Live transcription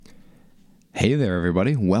Hey there,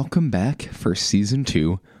 everybody. Welcome back for Season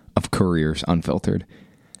 2 of Careers Unfiltered.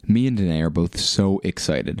 Me and Danae are both so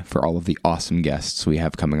excited for all of the awesome guests we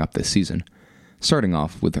have coming up this season. Starting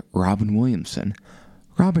off with Robin Williamson.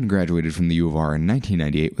 Robin graduated from the U of R in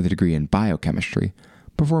 1998 with a degree in biochemistry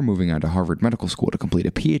before moving on to Harvard Medical School to complete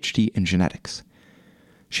a PhD in genetics.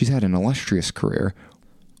 She's had an illustrious career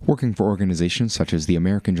working for organizations such as the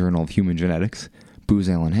American Journal of Human Genetics, Booz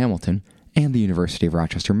Allen Hamilton, and the University of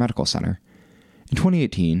Rochester Medical Center. In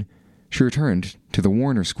 2018, she returned to the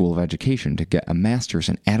Warner School of Education to get a master's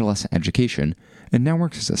in adolescent education and now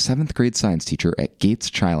works as a 7th grade science teacher at Gates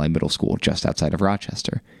Chili Middle School just outside of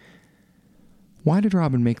Rochester. Why did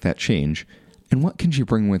Robin make that change, and what can she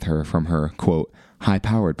bring with her from her, quote,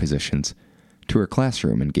 high-powered positions to her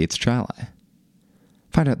classroom in Gates Chili?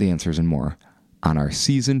 Find out the answers and more on our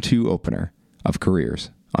Season 2 opener of Careers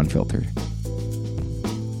Unfiltered.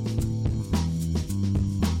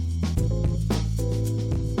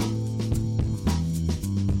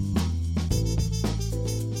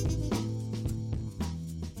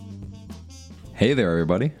 Hey there,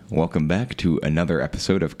 everybody. Welcome back to another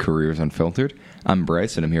episode of Careers Unfiltered. I'm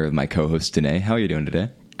Bryce, and I'm here with my co-host, Danae. How are you doing today?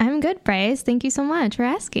 I'm good, Bryce. Thank you so much for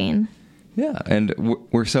asking. Yeah, and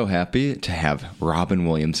we're so happy to have Robin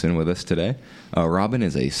Williamson with us today. Robin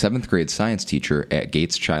is a 7th grade science teacher at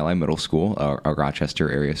Gates Chili Middle School, a Rochester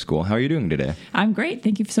area school. How are you doing today? I'm great.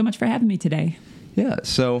 Thank you so much for having me today. Yeah,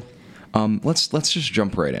 so let's just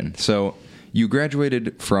jump right in. So you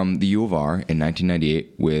graduated from the U of R in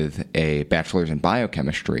 1998 with a bachelor's in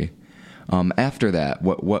biochemistry. After that,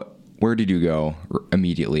 where did you go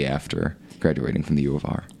immediately after graduating from the U of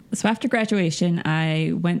R? So after graduation,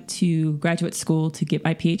 I went to graduate school to get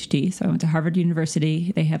my PhD. So I went to Harvard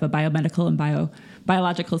University. They have a biomedical and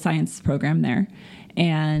biological science program there.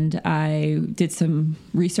 And I did some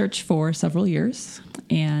research for several years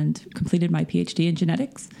and completed my PhD in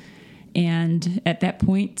genetics. And at that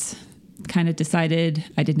point, kind of decided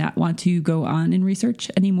I did not want to go on in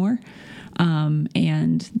research anymore.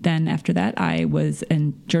 And then after that, I was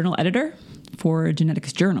a journal editor for a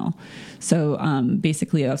genetics journal. So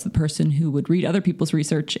basically, I was the person who would read other people's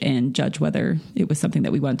research and judge whether it was something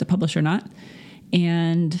that we wanted to publish or not.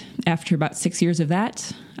 And after about 6 years of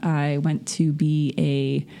that, I went to be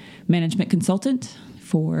a management consultant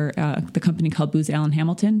for the company called Booz Allen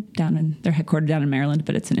Hamilton. They're headquartered down in Maryland,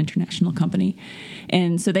 but it's an international company.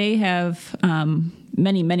 And so they have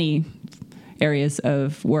many areas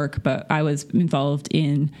of work, but I was involved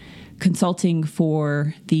in consulting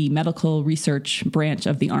for the medical research branch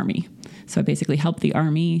of the Army. So I basically helped the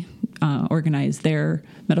Army organize their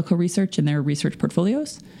medical research and their research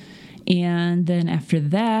portfolios. And then after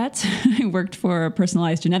that, I worked for a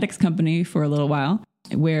personalized genetics company for a little while,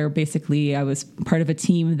 where basically I was part of a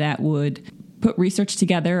team that would put research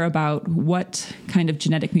together about what kind of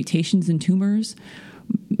genetic mutations in tumors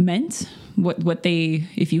meant,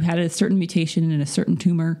 if you had a certain mutation in a certain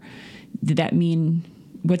tumor, what did that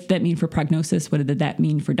mean for prognosis? What did that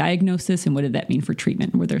mean for diagnosis? And what did that mean for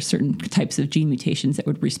treatment? Were there certain types of gene mutations that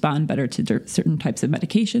would respond better to certain types of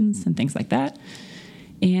medications and things like that?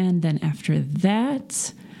 And then after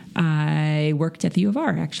that, I worked at the U of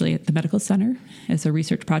R, actually, at the medical center as a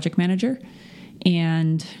research project manager.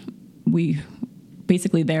 And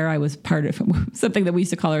I was part of something that we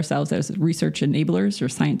used to call ourselves as research enablers or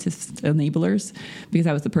scientist enablers, because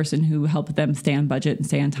I was the person who helped them stay on budget and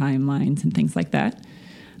stay on timelines and things like that.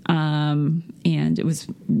 And it was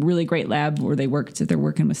really great lab where they're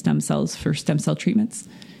working with stem cells for stem cell treatments.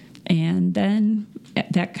 And then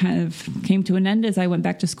that kind of came to an end as I went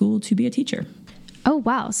back to school to be a teacher. Oh,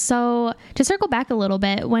 wow. So to circle back a little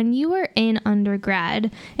bit, when you were in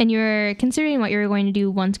undergrad and you were considering what you were going to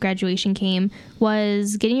do once graduation came,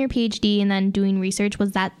 was getting your PhD and then doing research,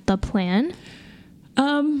 was that the plan?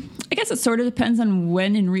 I guess it sort of depends on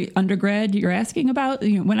when in undergrad you're asking about.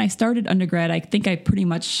 When I started undergrad, I think I pretty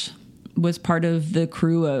much was part of the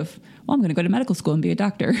crew of, well, I'm going to go to medical school and be a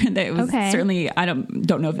doctor. That was certainly, I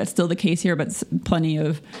don't know if that's still the case here, but plenty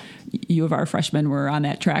of U of R freshmen were on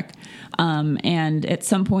that track. And at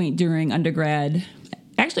some point during undergrad,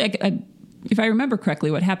 actually, if I remember correctly,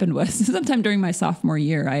 what happened was sometime during my sophomore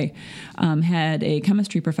year, I had a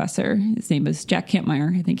chemistry professor. His name was Jack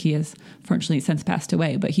Kampmeyer. I think he has fortunately since passed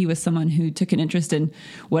away, but he was someone who took an interest in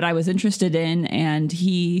what I was interested in, and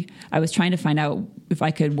I was trying to find out if I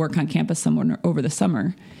could work on campus somewhere over the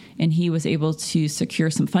summer. And he was able to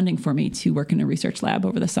secure some funding for me to work in a research lab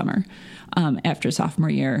over the summer after sophomore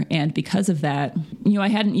year. And because of that, I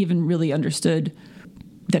hadn't even really understood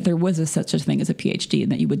that there was such a thing as a PhD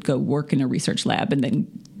and that you would go work in a research lab and then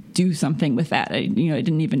do something with that. I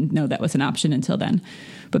didn't even know that was an option until then.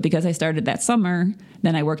 But because I started that summer,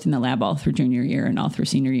 then I worked in the lab all through junior year and all through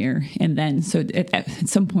senior year. And then so at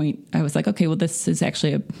some point I was like, okay, well, this is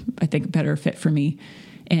actually I think a better fit for me,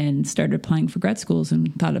 and started applying for grad schools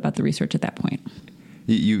and thought about the research at that point.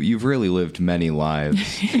 You've really lived many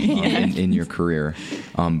lives in your career,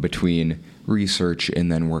 between research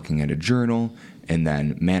and then working at a journal and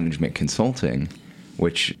then management consulting,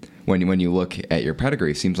 which when you look at your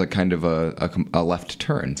pedigree seems like kind of a left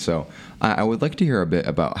turn. So I would like to hear a bit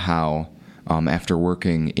about how, after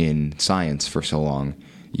working in science for so long,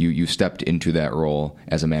 you stepped into that role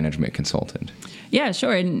as a management consultant. Yeah,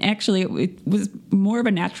 sure. And actually, it was more of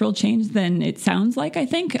a natural change than it sounds like, I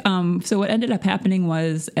think. So what ended up happening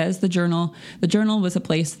was, as the journal was a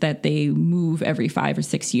place that they move every 5 or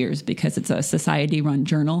 6 years because it's a society-run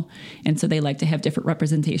journal. And so they like to have different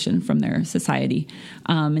representation from their society.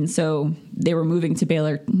 And so they were moving to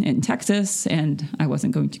Baylor in Texas, and I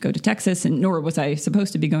wasn't going to go to Texas, and nor was I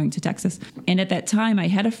supposed to be going to Texas. And at that time, I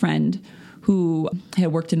had a friend who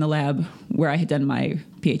had worked in the lab where I had done my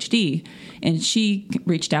PhD. And she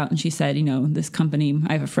reached out and she said, this company,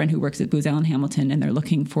 I have a friend who works at Booz Allen Hamilton, and they're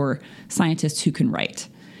looking for scientists who can write.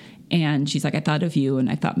 And she's like, I thought of you, and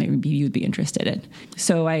I thought maybe you'd be interested in.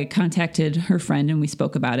 So I contacted her friend, and we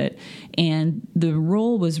spoke about it. And the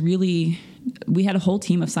role was really, we had a whole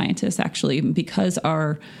team of scientists, actually, because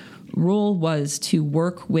our role was to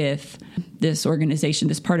work with this organization,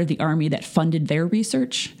 this part of the Army that funded their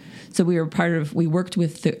research. So we worked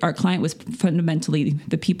with our client was fundamentally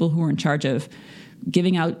the people who were in charge of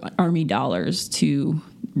giving out Army dollars to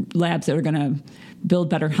labs that are going to build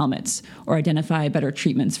better helmets or identify better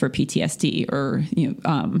treatments for PTSD or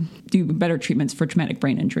do better treatments for traumatic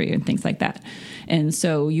brain injury and things like that. And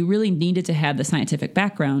so you really needed to have the scientific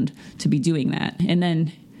background to be doing that. And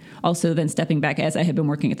then also then stepping back, as I had been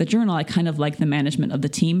working at the journal, I kind of liked the management of the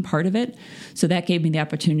team part of it. So that gave me the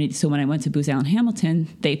opportunity. So when I went to Booz Allen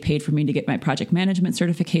Hamilton, they paid for me to get my project management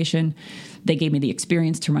certification. They gave me the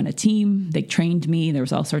experience to run a team. They trained me. There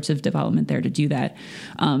was all sorts of development there to do that.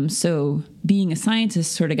 So being a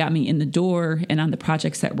scientist sort of got me in the door and on the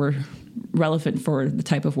projects that were relevant for the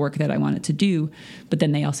type of work that I wanted to do. But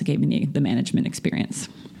then they also gave me the management experience.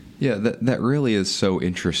 Yeah, that really is so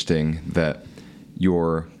interesting that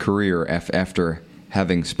your career, after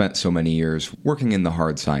having spent so many years working in the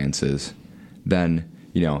hard sciences, then,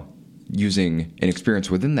 using an experience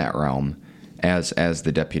within that realm as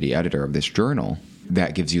the deputy editor of this journal,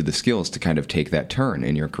 that gives you the skills to kind of take that turn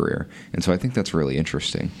in your career. And so I think that's really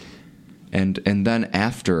interesting. And then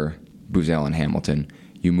after Booz Allen Hamilton,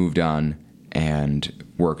 you moved on and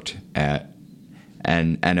worked at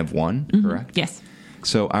N of One, correct? Yes.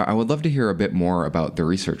 So I would love to hear a bit more about the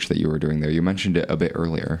research that you were doing there. You mentioned it a bit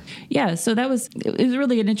earlier. Yeah, so it was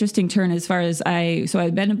really an interesting turn as far as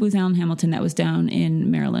I'd been at Booz Allen Hamilton. That was down in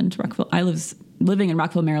Maryland, Rockville. I was living in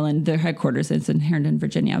Rockville, Maryland. Their headquarters is in Herndon,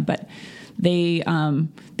 Virginia, but they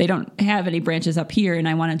don't have any branches up here, and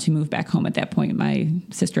I wanted to move back home at that point. My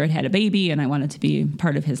sister had a baby, and I wanted to be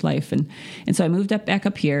part of his life, and so I moved back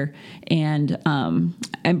up here. And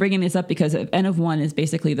I'm bringing this up because N of One is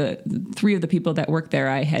basically the three of the people that work there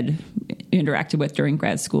I had interacted with during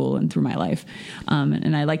grad school and through my life,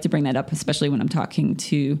 and I like to bring that up, especially when I'm talking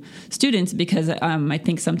to students, because I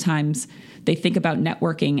think sometimes they think about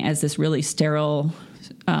networking as this really sterile,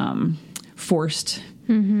 forced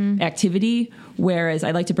activity, whereas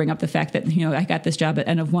I like to bring up the fact that, I got this job at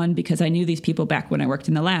N of One because I knew these people back when I worked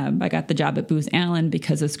in the lab. I got the job at Booz Allen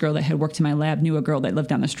because this girl that had worked in my lab knew a girl that lived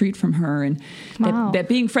down the street from her, and that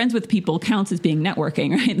being friends with people counts as being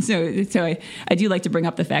networking, right? So I do like to bring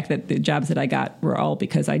up the fact that the jobs that I got were all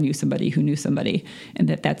because I knew somebody who knew somebody, and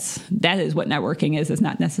that is what networking is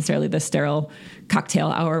not necessarily the sterile cocktail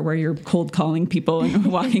hour where you're cold calling people and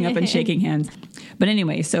walking up and shaking hands. But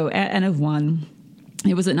anyway, so at N of One,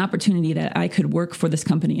 it was an opportunity that I could work for this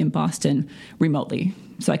company in Boston remotely.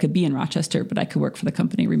 So I could be in Rochester, but I could work for the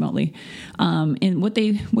company remotely. And what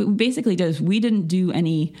we basically did is we didn't do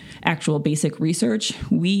any actual basic research.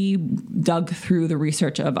 We dug through the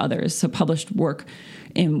research of others, so published work.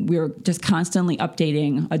 And we were just constantly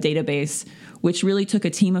updating a database, which really took a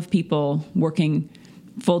team of people working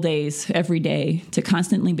full days every day to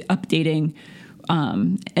constantly be updating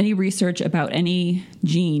any research about any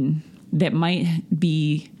gene that might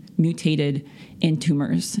be mutated in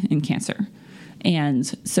tumors in cancer. And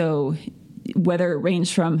so whether it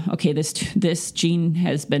ranged from, okay, this gene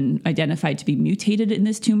has been identified to be mutated in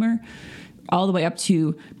this tumor, all the way up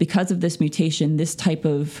to, because of this mutation, this type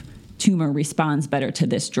of tumor responds better to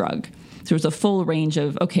this drug. So there's a full range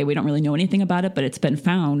of, okay, we don't really know anything about it, but it's been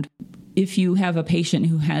found. if you have a patient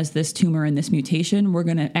who has this tumor and this mutation, we're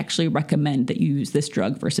going to actually recommend that you use this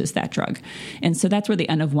drug versus that drug. And so that's where the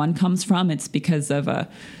N of 1 comes from. It's because of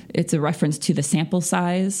it's a reference to the sample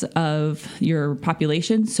size of your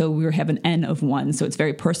population. So we have an N of 1. So it's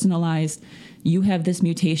very personalized. You have this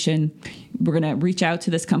mutation. We're going to reach out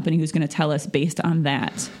to this company who's going to tell us, based on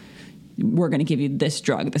that, we're going to give you this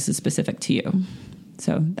drug. This is specific to you.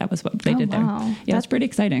 So that was what they did there. Yeah, it's pretty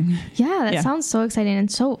exciting. Yeah, that sounds so exciting and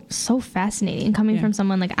so fascinating coming from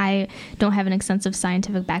someone like, I don't have an extensive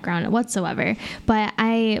scientific background whatsoever, but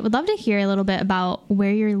I would love to hear a little bit about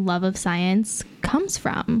where your love of science comes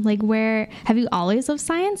from. Like, where have you always loved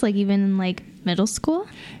science? Like, even in like middle school?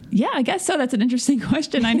 Yeah, I guess so. That's an interesting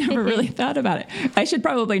question. I never really thought about it. I should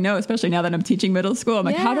probably know, especially now that I'm teaching middle school. I'm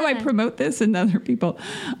like, how do I promote this in other people?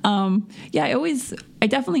 I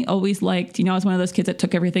definitely always liked, I was one of those kids that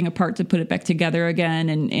took everything apart to put it back together again,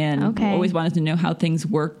 and always wanted to know how things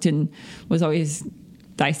worked, and was always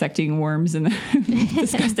dissecting worms and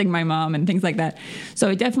disgusting my mom and things like that. So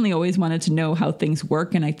I definitely always wanted to know how things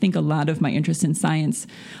work. And I think a lot of my interest in science,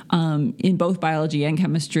 in both biology and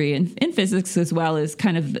chemistry and in physics as well, is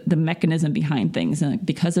kind of the mechanism behind things. And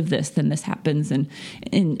because of this, then this happens. And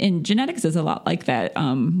genetics is a lot like that,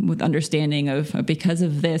 with understanding of because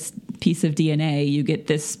of this piece of DNA, you get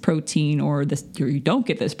this protein, or you don't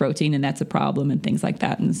get this protein, and that's a problem, and things like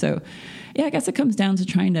that. And so, yeah, I guess it comes down to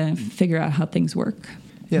trying to figure out how things work.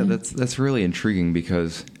 Yeah, that's really intriguing,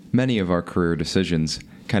 because many of our career decisions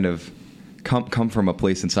kind of come from a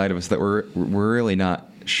place inside of us that we're really not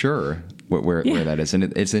sure where that is. And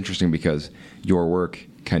it's interesting because your work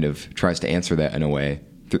kind of tries to answer that in a way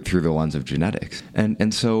through the lens of genetics.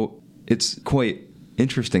 And so it's quite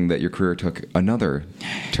interesting that your career took another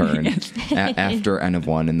turn after N of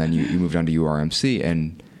 1, and then you moved on to URMC.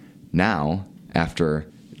 And now, after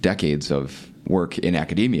decades of work in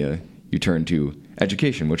academia, you turn to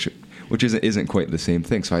education, which isn't quite the same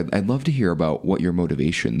thing. So I'd love to hear about what your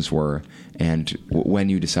motivations were and when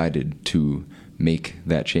you decided to make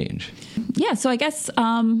that change. Yeah, so I guess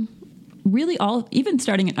really even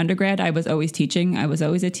starting in undergrad, I was always teaching. I was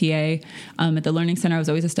always a TA. At the Learning Center, I was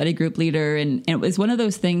always a study group leader. And it was one of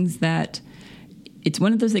those things that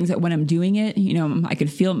when I'm doing it, I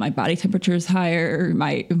could feel my body temperature is higher.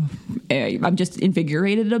 I'm just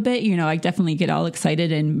invigorated a bit. I definitely get all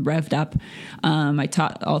excited and revved up. I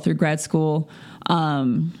taught all through grad school.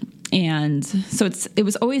 And so it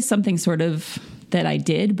was always something sort of that I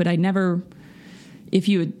did, but I never,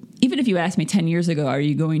 even if you asked me 10 years ago, are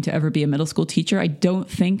you going to ever be a middle school teacher? I don't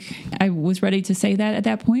think I was ready to say that at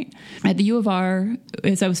that point. At the U of R,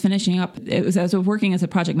 as I was finishing up, I was working as a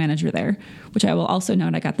project manager there, which I will also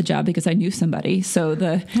note I got the job because I knew somebody. So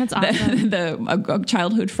That's awesome. a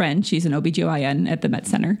childhood friend, she's an OBGYN at the Met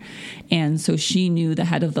Center. And so she knew the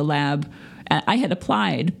head of the lab. I had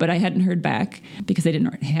applied, but I hadn't heard back because they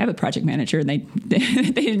didn't have a project manager, and they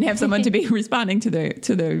didn't have someone to be responding to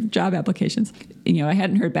their job applications. I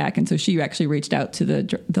hadn't heard back, and so she actually reached out to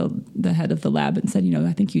the head of the lab and said,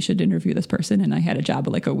 I think you should interview this person. And I had a job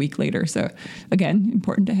like a week later. So again,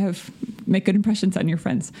 important to make good impressions on your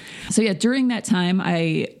friends. So yeah, during that time,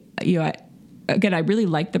 I really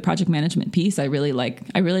like the project management piece. I really love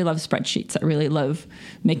spreadsheets. I really love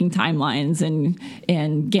making timelines and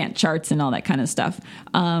Gantt charts and all that kind of stuff.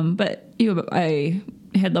 But I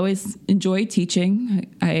had always enjoyed teaching.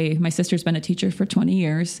 My sister's been a teacher for 20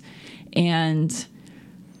 years, and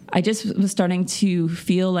I just was starting to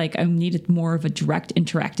feel like I needed more of a direct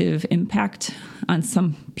interactive impact on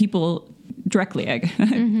some people directly, a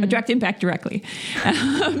direct impact directly.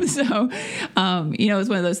 It was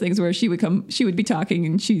one of those things where she would be talking,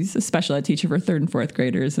 and she's a special ed teacher for 3rd and 4th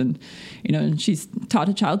graders. And, and she's taught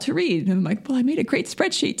a child to read. And I'm like, well, I made a great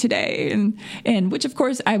spreadsheet today. And which of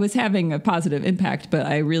course I was having a positive impact, but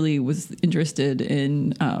I really was interested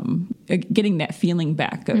in, getting that feeling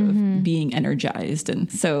back of being energized.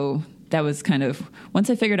 And so that was kind of, once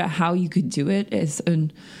I figured out how you could do it as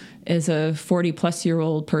a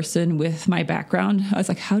 40-plus-year-old person with my background, I was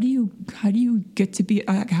like, how do you go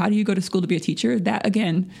to school to be a teacher? That,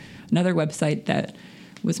 again, another website that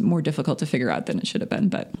was more difficult to figure out than it should have been.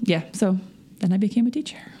 But yeah, so then I became a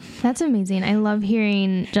teacher. That's amazing. I love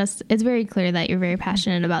hearing it's very clear that you're very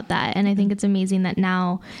passionate about that. And I think it's amazing that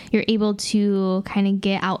now you're able to kind of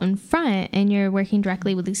get out in front and you're working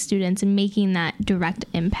directly with these students and making that direct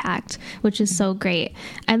impact, which is so great.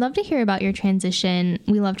 I'd love to hear about your transition.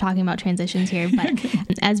 We love talking about transitions here, but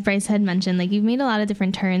as Bryce had mentioned, like, you've made a lot of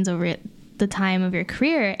different turns over the time of your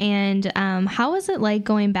career. And how was it like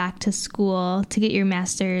going back to school to get your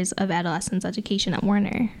master's of adolescence education at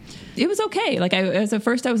Warner? It was okay. Like at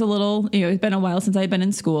first I was a little, it's been a while since I've been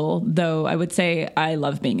in school, though I would say I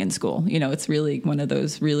love being in school. It's really one of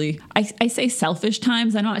those really, I say selfish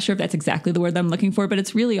times. I'm not sure if that's exactly the word I'm looking for, but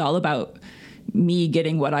it's really all about me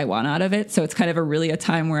getting what I want out of it. So it's kind of a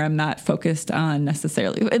time where I'm not focused on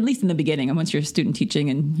necessarily, at least in the beginning, and once you're student teaching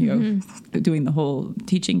and, doing the whole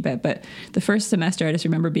teaching bit. But the first semester, I just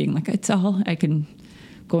remember being like, it's all, I can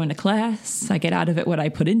go into class, I get out of it what I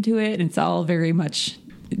put into it. And it's all very much,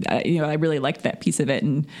 I really liked that piece of it.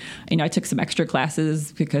 And, I took some extra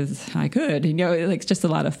classes because I could, it's just a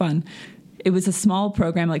lot of fun. It was a small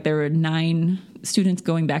program. Like there were 9 students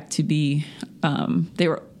going back to be,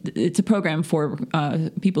 it's a program for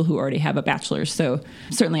people who already have a bachelor's. So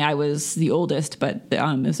certainly I was the oldest, but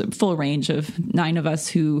there's a full range of 9 of us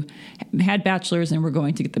who had bachelor's and were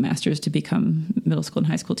going to get the master's to become middle school and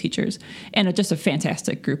high school teachers. And just a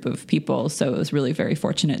fantastic group of people. So it was really very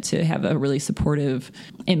fortunate to have a really supportive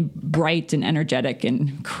and bright and energetic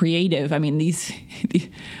and creative. I mean, these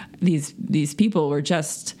people were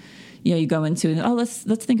just, you go into, let's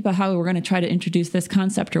think about how we're going to try to introduce this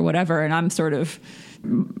concept or whatever. And I'm sort of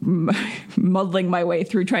muddling my way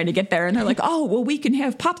through trying to get there. And they're like, we can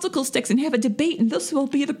have popsicle sticks and have a debate, and this will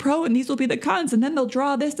be the pro and these will be the cons, and then they'll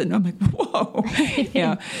draw this. And I'm like, whoa.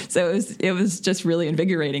 So it was just really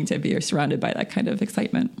invigorating to be surrounded by that kind of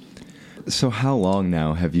excitement. So how long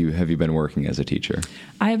now have you been working as a teacher?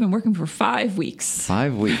 I have been working for 5 weeks.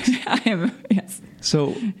 5 weeks. I am, yes.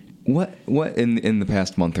 So what in the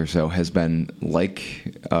past month or so has been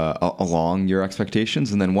like along your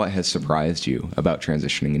expectations, and then what has surprised you about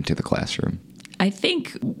transitioning into the classroom? I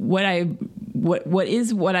think what I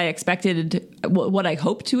expected, what I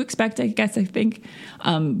hope to expect, I guess I think,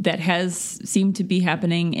 that has seemed to be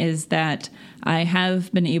happening is that I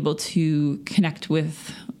have been able to connect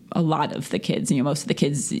with a lot of the kids. Most of the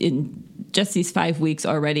kids in just these 5 weeks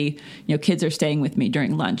already, kids are staying with me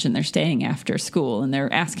during lunch, and they're staying after school, and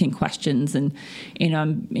they're asking questions, and,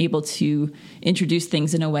 I'm able to introduce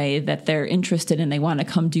things in a way that they're interested in. They want to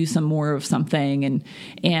come do some more of something.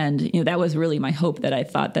 And that was really my hope, that I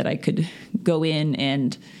thought that I could go in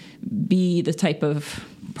and be the type of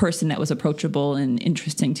person that was approachable and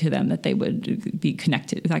interesting to them, that they would be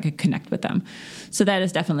connected, I could connect with them. So that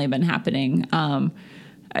has definitely been happening.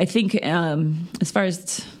 I think, as far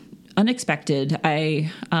as unexpected, I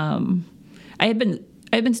had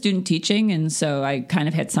been student teaching, and so I kind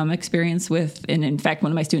of had some experience with, and in fact,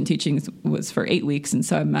 one of my student teachings was for 8 weeks, and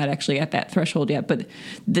so I'm not actually at that threshold yet. But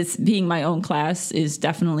this being my own class is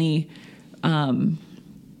definitely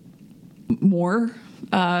more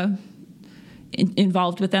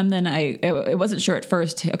involved with them than I wasn't sure at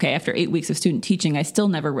first. Okay, after 8 weeks of student teaching, I still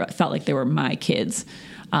never felt like they were my kids.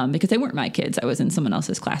 Because they weren't my kids. I was in someone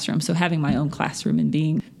else's classroom. So having my own classroom and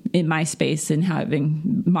being in my space and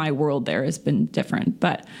having my world there has been different.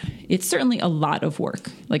 But it's certainly a lot of work.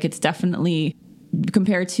 Like, it's definitely,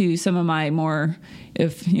 compared to some of my more,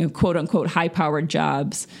 quote unquote, high-powered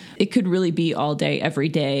jobs, it could really be all day, every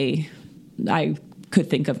day. I could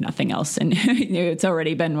think of nothing else. And it's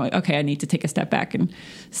already been, okay, I need to take a step back and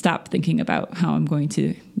stop thinking about how I'm going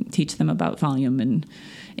to teach them about volume and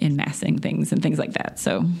massing things and things like that.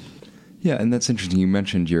 So, yeah, and that's interesting. You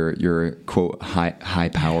mentioned your quote high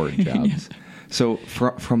powered jobs. Yeah. So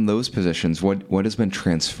from those positions, what has been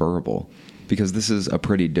transferable? Because this is a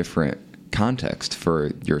pretty different context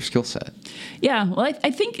for your skill set. Yeah, well,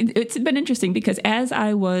 I think it's been interesting because as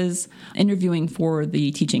I was interviewing for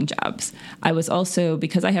the teaching jobs, I was also,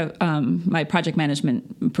 because I have my project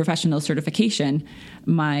management professional certification,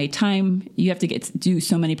 my time, you have to do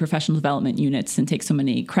so many professional development units and take so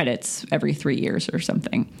many credits every 3 years or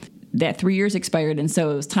something. That 3 years expired, and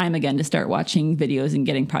so it was time again to start watching videos and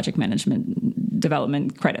getting project management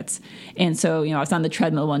development credits. And so, I was on the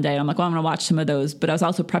treadmill one day, and I'm like, well, I'm going to watch some of those, but I was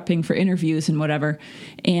also prepping for interviews and whatever.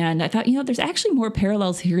 And I thought, there's actually more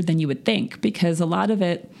parallels here than you would think, because a lot of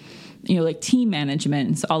it, like team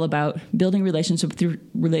management, it's all about building relationships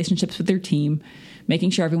with your team,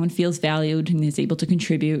 making sure everyone feels valued and is able to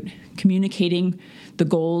contribute, communicating the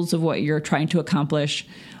goals of what you're trying to accomplish.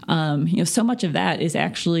 So much of that is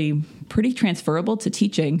actually pretty transferable to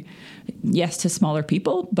teaching, yes, to smaller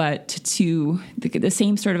people, but to the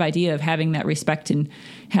same sort of idea of having that respect and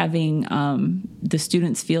having the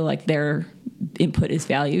students feel like their input is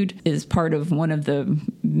valued is part of one of the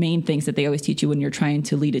main things that they always teach you when you're trying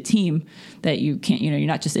to lead a team, that you can't, you're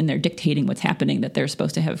not just in there dictating what's happening, that they're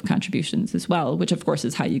supposed to have contributions as well, which of course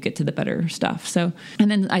is how you get to the better stuff. So,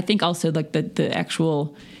 and then I think also like the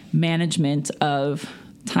actual management of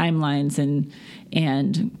timelines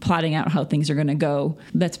and plotting out how things are going to go.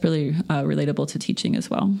 That's really relatable to teaching as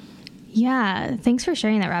well. Yeah, thanks for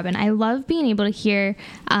sharing that, Robin. I love being able to hear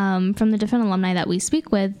from the different alumni that we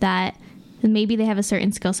speak with that maybe they have a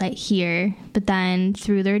certain skill set here, but then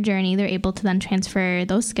through their journey, they're able to then transfer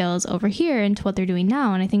those skills over here into what they're doing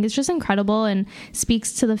now. And I think it's just incredible and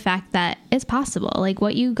speaks to the fact that it's possible. Like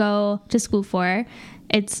what you go to school for,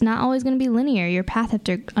 it's not always going to be linear, your path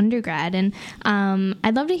after undergrad. And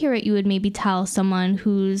I'd love to hear what you would maybe tell someone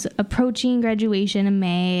who's approaching graduation in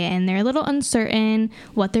May and they're a little uncertain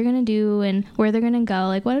what they're going to do and where they're going to go.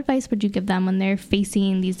 Like what advice would you give them when they're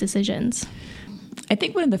facing these decisions? I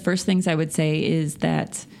think one of the first things I would say is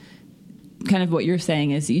that kind of what you're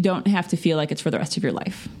saying is you don't have to feel like it's for the rest of your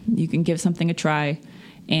life. You can give something a try.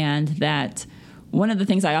 And that one of the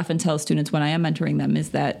things I often tell students when I am mentoring them is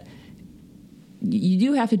that you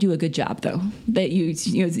do have to do a good job, though. That you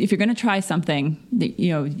know, if you're going to try something,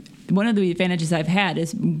 one of the advantages I've had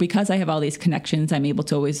is because I have all these connections, I'm able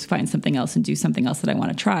to always find something else and do something else that I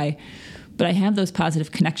want to try. But I have those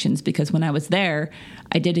positive connections because when I was there,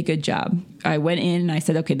 I did a good job. I went in and I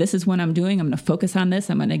said, okay, this is what I'm doing. I'm going to focus on this.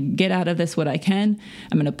 I'm going to get out of this what I can.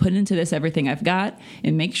 I'm going to put into this everything I've got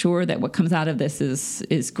and make sure that what comes out of this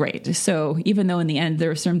is great. So even though in the end there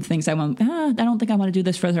are certain things I don't think I want to do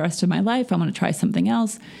this for the rest of my life. I want to try something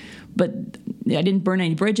else. But I didn't burn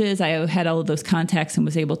any bridges. I had all of those contacts and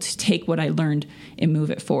was able to take what I learned and move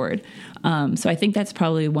it forward. So I think that's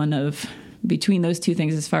probably one of between those two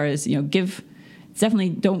things as far as, definitely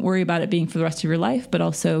don't worry about it being for the rest of your life, but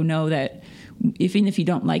also know that even if you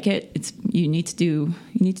don't like it, you need to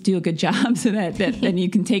do a good job so that then you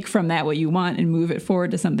can take from that what you want and move it forward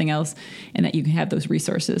to something else, and that you can have those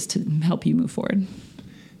resources to help you move forward.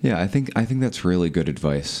 Yeah, I think that's really good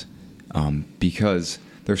advice, because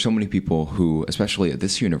there's so many people who, especially at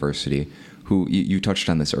this university, who you touched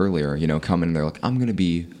on this earlier, come in and they're like, I'm going to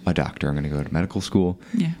be a doctor. I'm going to go to medical school.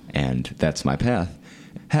 Yeah. And that's my path.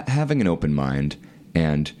 Having an open mind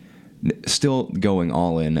and still going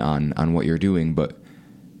all in on what you're doing, but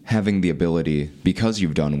having the ability, because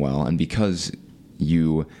you've done well and because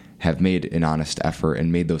you have made an honest effort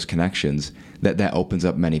and made those connections, that opens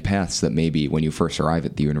up many paths that maybe when you first arrive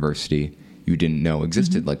at the university, you didn't know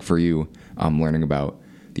existed. Mm-hmm. Like for you, learning about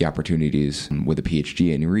the opportunities with a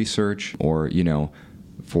PhD in research, or,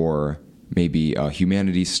 for maybe a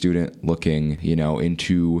humanities student looking,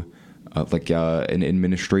 into an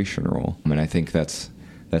administration role. And I think that's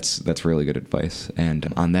really good advice.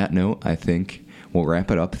 And on that note, I think we'll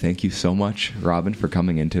wrap it up. Thank you so much, Robin, for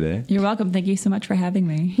coming in today. You're welcome. Thank you so much for having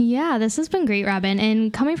me. Yeah, this has been great, Robin.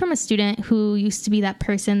 And coming from a student who used to be that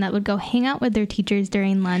person that would go hang out with their teachers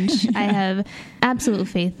during lunch, I have absolute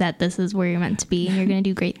faith that this is where you're meant to be and you're going to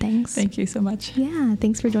do great things. Thank you so much. Yeah,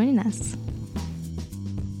 thanks for joining us.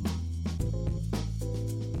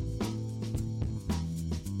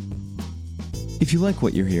 If you like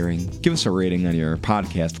what you're hearing, give us a rating on your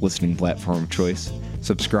podcast listening platform of choice,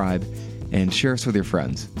 subscribe, and share us with your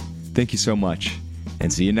friends. Thank you so much,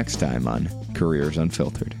 and see you next time on Careers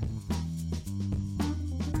Unfiltered.